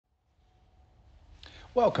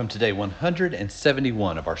Welcome to day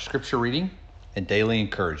 171 of our scripture reading and daily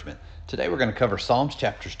encouragement. Today we're going to cover Psalms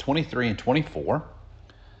chapters 23 and 24.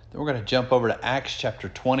 Then we're going to jump over to Acts chapter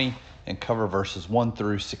 20 and cover verses 1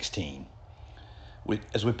 through 16.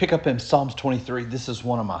 As we pick up in Psalms 23, this is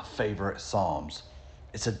one of my favorite Psalms.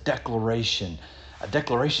 It's a declaration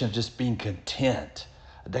of just being content,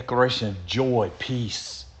 a declaration of joy,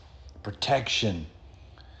 peace, protection.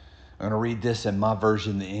 I'm going to read this in my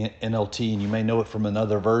version, the NLT, and you may know it from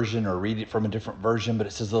another version or read it from a different version, but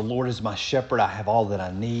it says, "The Lord is my shepherd, I have all that I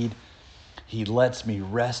need. He lets me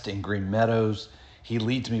rest in green meadows. He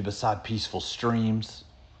leads me beside peaceful streams.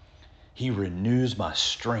 He renews my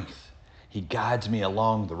strength. He guides me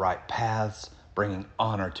along the right paths, bringing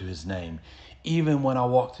honor to his name. Even when I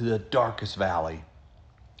walk through the darkest valley,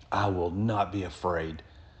 I will not be afraid.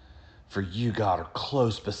 For you, God, are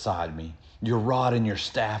close beside me. Your rod and your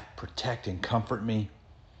staff protect and comfort me.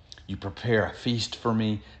 You prepare a feast for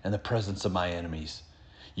me in the presence of my enemies.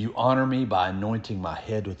 You honor me by anointing my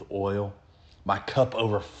head with oil. My cup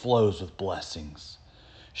overflows with blessings.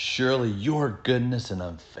 Surely your goodness and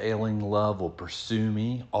unfailing love will pursue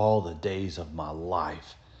me all the days of my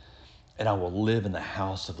life, and I will live in the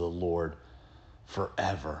house of the Lord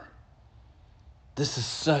forever." This is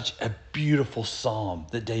such a beautiful psalm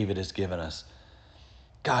that David has given us.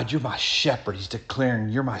 God, you're my shepherd. He's declaring,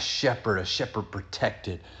 you're my shepherd. A shepherd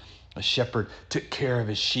protected. A shepherd took care of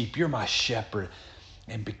his sheep. You're my shepherd.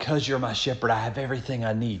 And because you're my shepherd, I have everything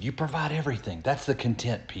I need. You provide everything. That's the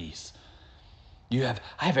content piece. I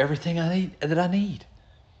have everything I need.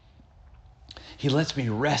 He lets me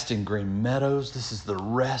rest in green meadows. This is the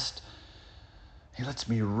rest. He lets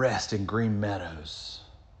me rest in green meadows.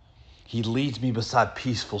 He leads me beside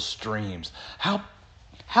peaceful streams.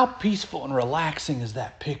 How peaceful and relaxing is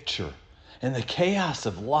that picture? In the chaos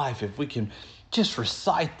of life, if we can just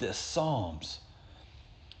recite this Psalms.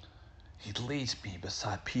 He leads me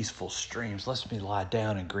beside peaceful streams, lets me lie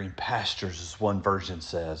down in green pastures, as one version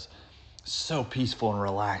says. So peaceful and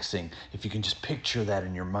relaxing, if you can just picture that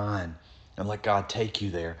in your mind and let God take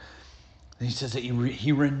you there. And he says that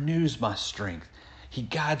he renews my strength. He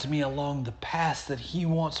guides me along the paths that he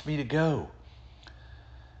wants me to go.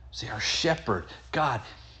 See, our shepherd, God,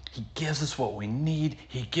 he gives us what we need.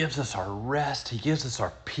 He gives us our rest. He gives us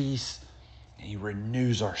our peace. And he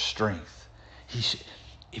renews our strength.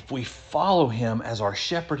 If we follow him as our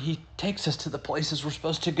shepherd, he takes us to the places we're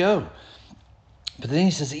supposed to go. But then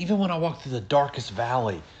he says, even when I walk through the darkest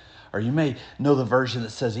valley, or you may know the version that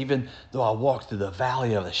says, even though I walk through the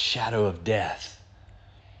valley of the shadow of death.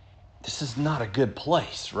 This is not a good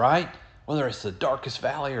place, right? Whether it's the darkest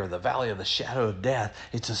valley or the valley of the shadow of death,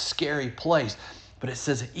 it's a scary place. But it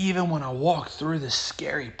says, even when I walk through this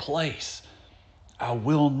scary place, I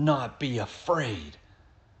will not be afraid.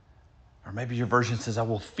 Or maybe your version says, I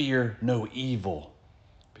will fear no evil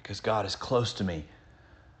because God is close to me.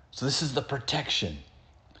 So this is the protection.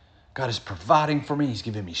 God is providing for me. He's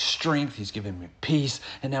giving me strength. He's giving me peace.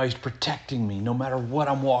 And now he's protecting me no matter what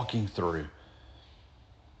I'm walking through.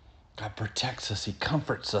 God protects us. He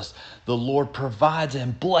comforts us. The Lord provides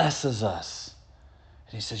and blesses us.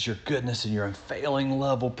 And he says, your goodness and your unfailing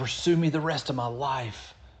love will pursue me the rest of my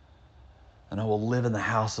life. And I will live in the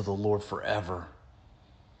house of the Lord forever.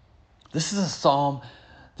 This is a psalm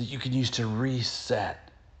that you can use to reset.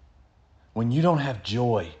 When you don't have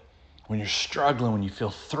joy, when you're struggling, when you feel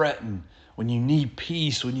threatened, when you need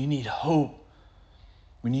peace, when you need hope,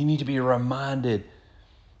 when you need to be reminded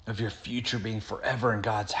of your future being forever in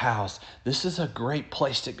God's house, this is a great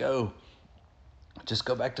place to go. Just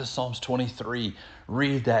go back to Psalms 23,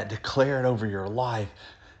 read that, declare it over your life.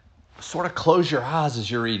 Sort of close your eyes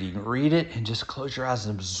as you're reading. Read it and just close your eyes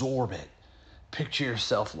and absorb it. Picture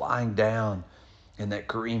yourself lying down in that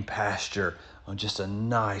green pasture on just a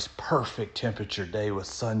nice, perfect temperature day with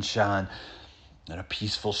sunshine and a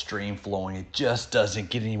peaceful stream flowing. It just doesn't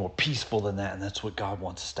get any more peaceful than that, and that's what God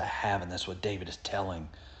wants us to have, and that's what David is telling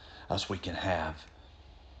us we can have.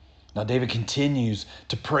 Now David continues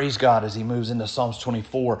to praise God as he moves into Psalms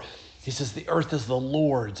 24. He says, the earth is the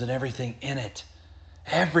Lord's and everything in it.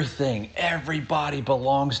 Everything, everybody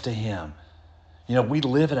belongs to him. You know, we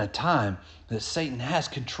live in a time that Satan has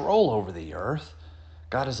control over the earth.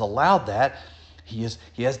 God has allowed that.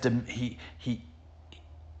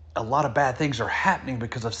 A lot of bad things are happening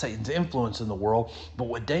because of Satan's influence in the world. But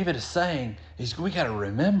what David is saying is we got to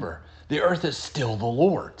remember the earth is still the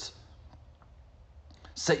Lord's.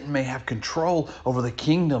 Satan may have control over the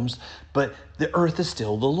kingdoms, but the earth is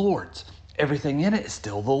still the Lord's. Everything in it is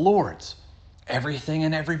still the Lord's. Everything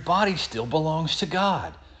and everybody still belongs to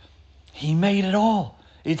God. He made it all.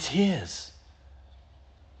 It's his.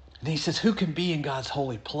 And he says, who can be in God's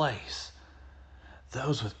holy place?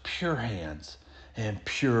 Those with pure hands and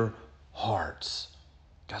pure hearts.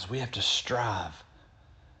 Guys, we have to strive.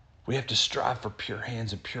 We have to strive for pure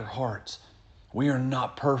hands and pure hearts. We are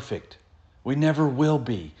not perfect. We never will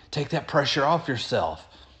be. Take that pressure off yourself.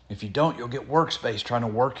 If you don't, you'll get workspace trying to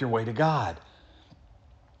work your way to God.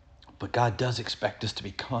 But God does expect us to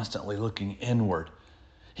be constantly looking inward.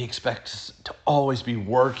 He expects us to always be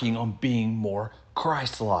working on being more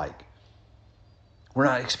Christ-like. We're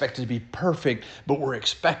not expected to be perfect, but we're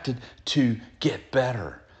expected to get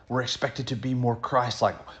better. We're expected to be more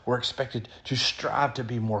Christ-like. We're expected to strive to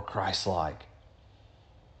be more Christ-like.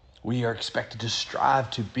 We are expected to strive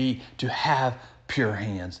to have pure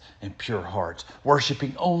hands and pure hearts,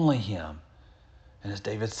 worshiping only Him. And as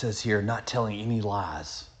David says here, not telling any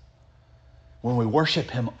lies. When we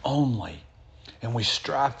worship Him only and we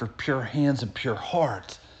strive for pure hands and pure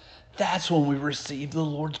hearts, that's when we receive the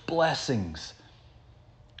Lord's blessings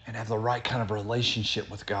and have the right kind of relationship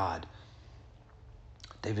with God.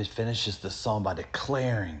 David finishes the psalm by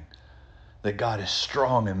declaring that God is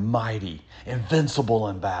strong and mighty, invincible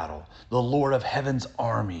in battle, the Lord of heaven's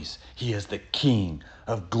armies. He is the King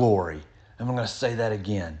of glory. And I'm going to say that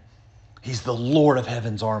again. He's the Lord of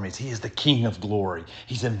heaven's armies. He is the King of glory.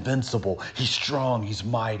 He's invincible. He's strong. He's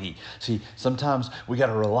mighty. See, sometimes we got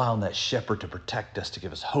to rely on that shepherd to protect us, to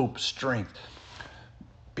give us hope, strength,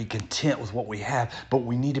 be content with what we have. But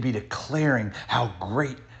we need to be declaring how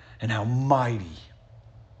great and how mighty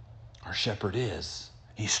our shepherd is.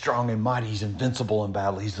 He's strong and mighty. He's invincible in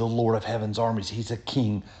battle. He's the Lord of heaven's armies. He's a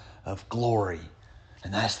King of glory.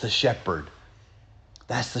 And that's the shepherd.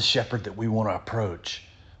 That's the shepherd that we want to approach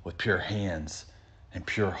with pure hands and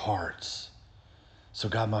pure hearts. So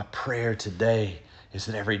God, my prayer today is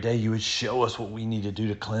that every day you would show us what we need to do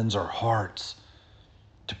to cleanse our hearts,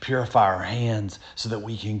 to purify our hands so that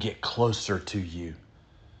we can get closer to you.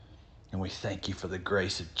 And we thank you for the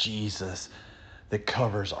grace of Jesus that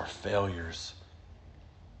covers our failures.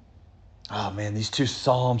 Oh man, these two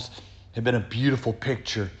Psalms have been a beautiful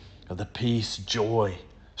picture of the peace, joy,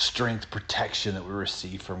 strength, protection that we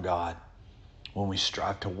receive from God when we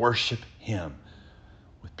strive to worship Him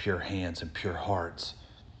with pure hands and pure hearts.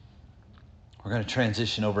 We're going to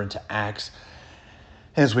transition over into Acts.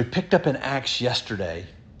 As we picked up in Acts yesterday,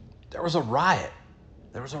 there was a riot.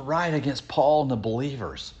 There was a riot against Paul and the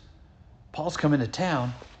believers. Paul's come into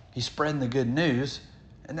town. He's spreading the good news.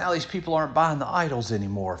 And now these people aren't buying the idols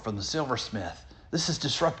anymore from the silversmith. This is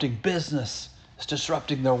disrupting business. It's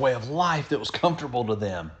disrupting their way of life that was comfortable to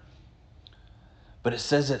them. But it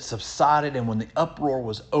says it subsided, and when the uproar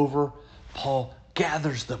was over, Paul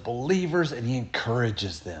gathers the believers and he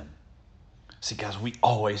encourages them. See, guys, we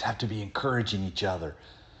always have to be encouraging each other.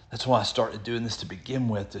 That's why I started doing this to begin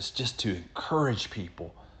with. It's just to encourage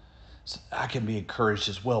people. So I can be encouraged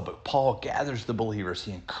as well. But Paul gathers the believers.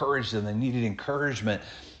 He encouraged them. They needed encouragement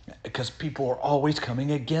because people are always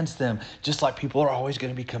coming against them, just like people are always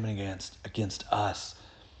going to be coming against us.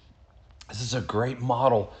 This is a great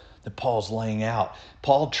model that Paul's laying out.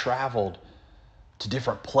 Paul traveled to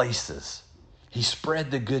different places. He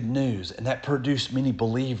spread the good news, and that produced many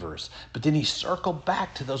believers. But then he circled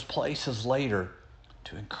back to those places later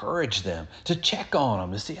to encourage them, to check on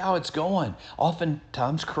them, to see how it's going,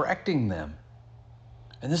 oftentimes correcting them.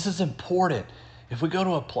 And this is important. If we go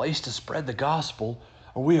to a place to spread the gospel,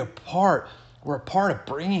 or we're a part of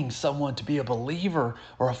bringing someone to be a believer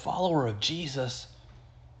or a follower of Jesus,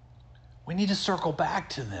 we need to circle back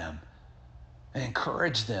to them and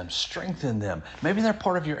encourage them, strengthen them. Maybe they're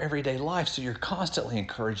part of your everyday life, so you're constantly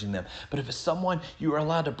encouraging them. But if it's someone you are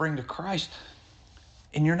allowed to bring to Christ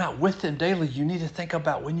and you're not with them daily, you need to think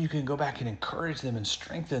about when you can go back and encourage them and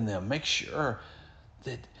strengthen them. Make sure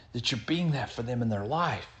that you're being that for them in their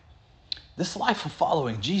life. This life of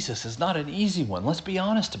following Jesus is not an easy one. Let's be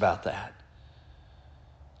honest about that.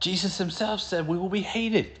 Jesus himself said we will be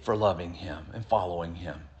hated for loving him and following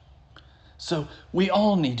him. So we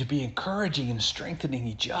all need to be encouraging and strengthening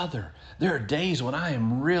each other. There are days when I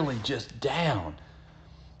am really just down.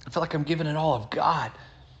 I feel like I'm giving it all I've got,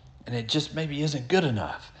 and it just maybe isn't good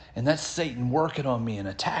enough. And that's Satan working on me and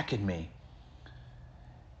attacking me.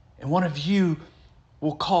 And one of you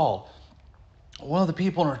will call. One of the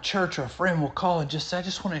people in our church or a friend will call and just say, I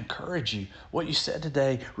just want to encourage you. What you said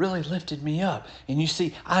today really lifted me up. And you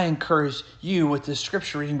see, I encouraged you with this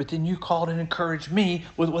scripture reading, but then you called and encouraged me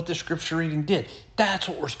with what the scripture reading did. That's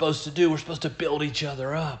what we're supposed to do. We're supposed to build each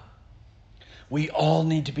other up. We all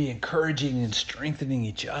need to be encouraging and strengthening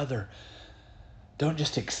each other. Don't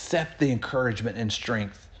just accept the encouragement and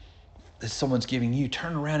strength that someone's giving you.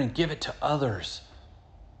 Turn around and give it to others.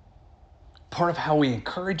 Part of how we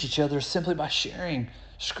encourage each other is simply by sharing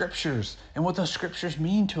scriptures and what those scriptures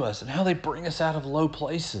mean to us and how they bring us out of low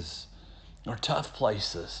places or tough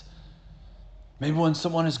places. Maybe when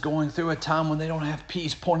someone is going through a time when they don't have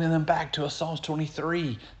peace, pointing them back to a Psalms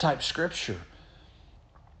 23 type scripture.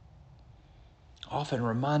 Often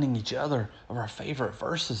reminding each other of our favorite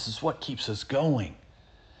verses is what keeps us going.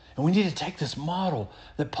 And we need to take this model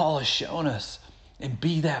that Paul has shown us and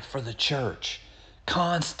be that for the church,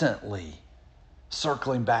 constantly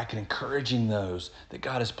circling back and encouraging those that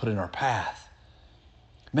God has put in our path.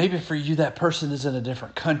 Maybe for you, that person is in a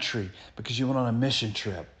different country because you went on a mission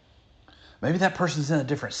trip. Maybe that person's in a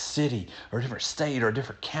different city or a different state or a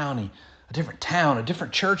different county, a different town, a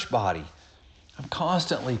different church body. I'm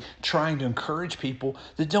constantly trying to encourage people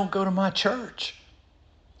that don't go to my church.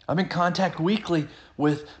 I'm in contact weekly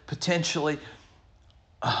with potentially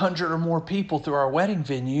 100 or more people through our wedding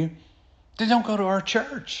venue that don't go to our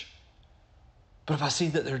church. But if I see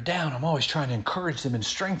that they're down, I'm always trying to encourage them and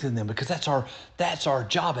strengthen them because that's our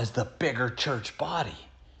job as the bigger church body.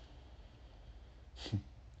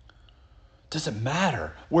 Doesn't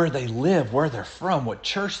matter where they live, where they're from, what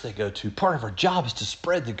church they go to. Part of our job is to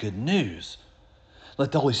spread the good news.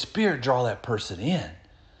 Let the Holy Spirit draw that person in.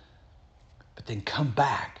 But then come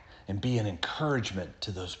back and be an encouragement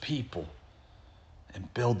to those people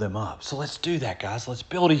and build them up. So let's do that, guys. Let's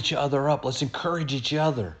build each other up. Let's encourage each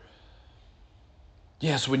other.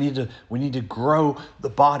 Yes, we need to grow the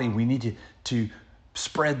body. We need to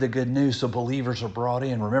spread the good news so believers are brought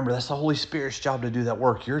in. Remember, that's the Holy Spirit's job to do that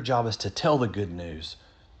work. Your job is to tell the good news.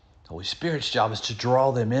 The Holy Spirit's job is to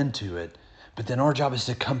draw them into it. But then our job is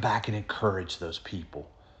to come back and encourage those people.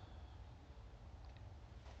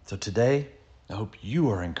 So today, I hope you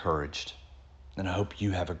are encouraged, and I hope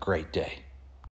you have a great day.